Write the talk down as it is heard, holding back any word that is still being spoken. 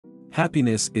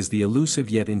Happiness is the elusive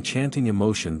yet enchanting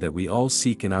emotion that we all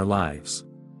seek in our lives.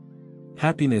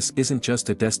 Happiness isn't just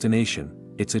a destination,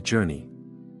 it's a journey.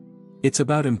 It's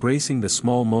about embracing the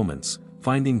small moments,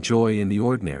 finding joy in the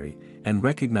ordinary, and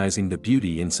recognizing the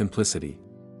beauty in simplicity.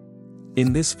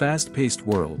 In this fast-paced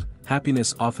world,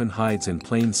 happiness often hides in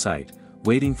plain sight,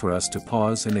 waiting for us to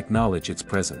pause and acknowledge its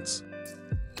presence.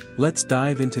 Let's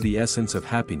dive into the essence of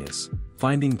happiness,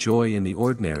 finding joy in the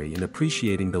ordinary and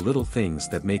appreciating the little things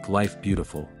that make life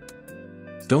beautiful.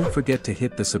 Don't forget to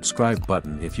hit the subscribe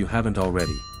button if you haven't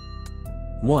already.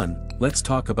 1. Let's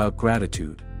talk about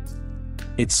gratitude.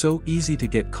 It's so easy to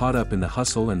get caught up in the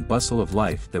hustle and bustle of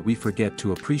life that we forget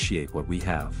to appreciate what we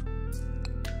have.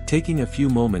 Taking a few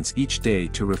moments each day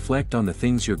to reflect on the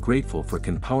things you're grateful for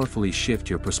can powerfully shift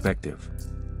your perspective.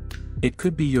 It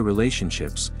could be your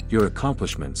relationships, your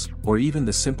accomplishments, or even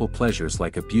the simple pleasures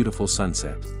like a beautiful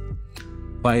sunset.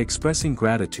 By expressing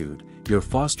gratitude, you're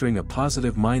fostering a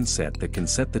positive mindset that can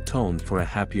set the tone for a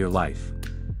happier life.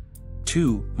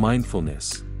 2.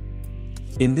 Mindfulness.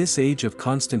 In this age of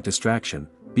constant distraction,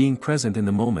 being present in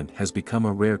the moment has become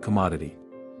a rare commodity.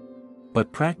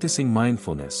 But practicing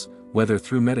mindfulness, whether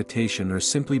through meditation or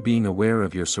simply being aware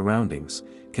of your surroundings,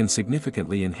 can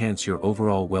significantly enhance your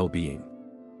overall well-being.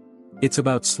 It's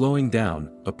about slowing down,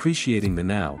 appreciating the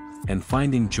now, and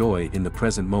finding joy in the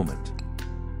present moment.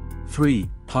 3.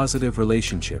 Positive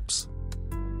relationships.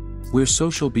 We're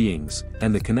social beings,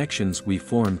 and the connections we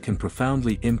form can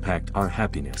profoundly impact our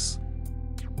happiness.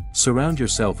 Surround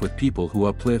yourself with people who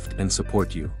uplift and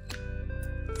support you.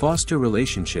 Foster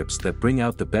relationships that bring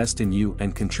out the best in you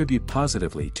and contribute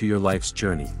positively to your life's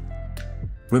journey.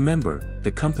 Remember,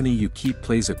 the company you keep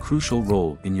plays a crucial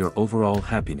role in your overall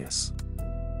happiness.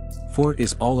 4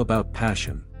 is all about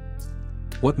passion.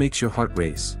 What makes your heart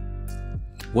race?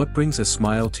 What brings a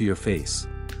smile to your face?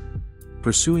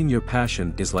 Pursuing your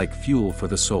passion is like fuel for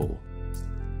the soul.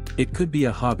 It could be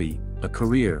a hobby, a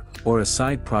career, or a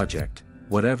side project.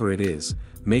 Whatever it is,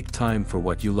 make time for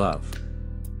what you love.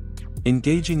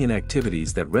 Engaging in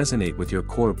activities that resonate with your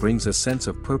core brings a sense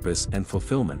of purpose and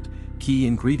fulfillment, key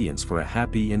ingredients for a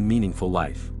happy and meaningful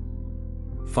life.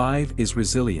 5 is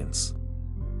resilience.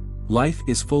 Life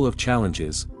is full of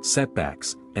challenges,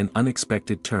 setbacks, and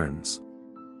unexpected turns.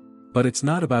 But it's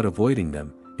not about avoiding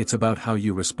them, it's about how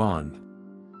you respond.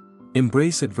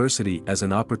 Embrace adversity as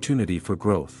an opportunity for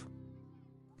growth.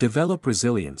 Develop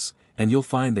resilience, and you'll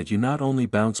find that you not only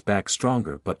bounce back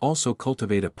stronger but also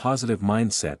cultivate a positive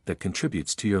mindset that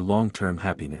contributes to your long-term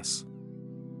happiness.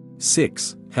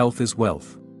 6. Health is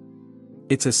wealth.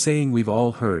 It's a saying we've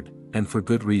all heard, and for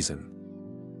good reason.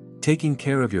 Taking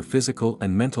care of your physical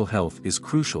and mental health is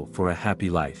crucial for a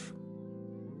happy life.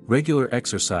 Regular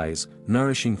exercise,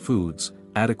 nourishing foods,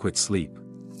 adequate sleep,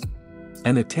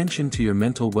 and attention to your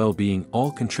mental well-being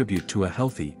all contribute to a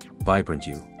healthy, vibrant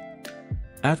you.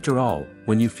 After all,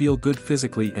 when you feel good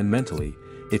physically and mentally,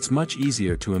 it's much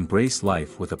easier to embrace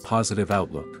life with a positive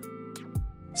outlook.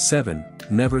 7.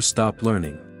 Never stop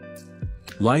learning.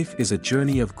 Life is a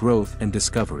journey of growth and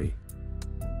discovery.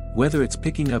 Whether it's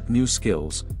picking up new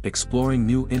skills, exploring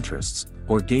new interests,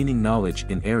 or gaining knowledge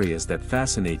in areas that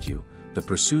fascinate you, the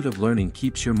pursuit of learning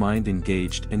keeps your mind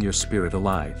engaged and your spirit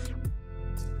alive.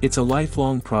 It's a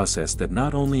lifelong process that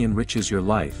not only enriches your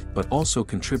life but also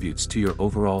contributes to your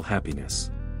overall happiness.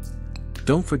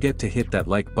 Don't forget to hit that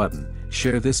like button,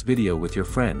 share this video with your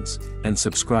friends, and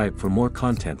subscribe for more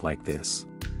content like this.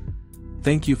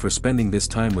 Thank you for spending this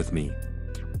time with me.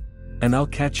 And I'll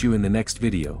catch you in the next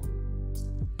video.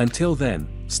 Until then,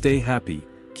 stay happy,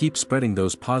 keep spreading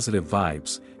those positive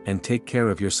vibes, and take care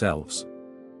of yourselves.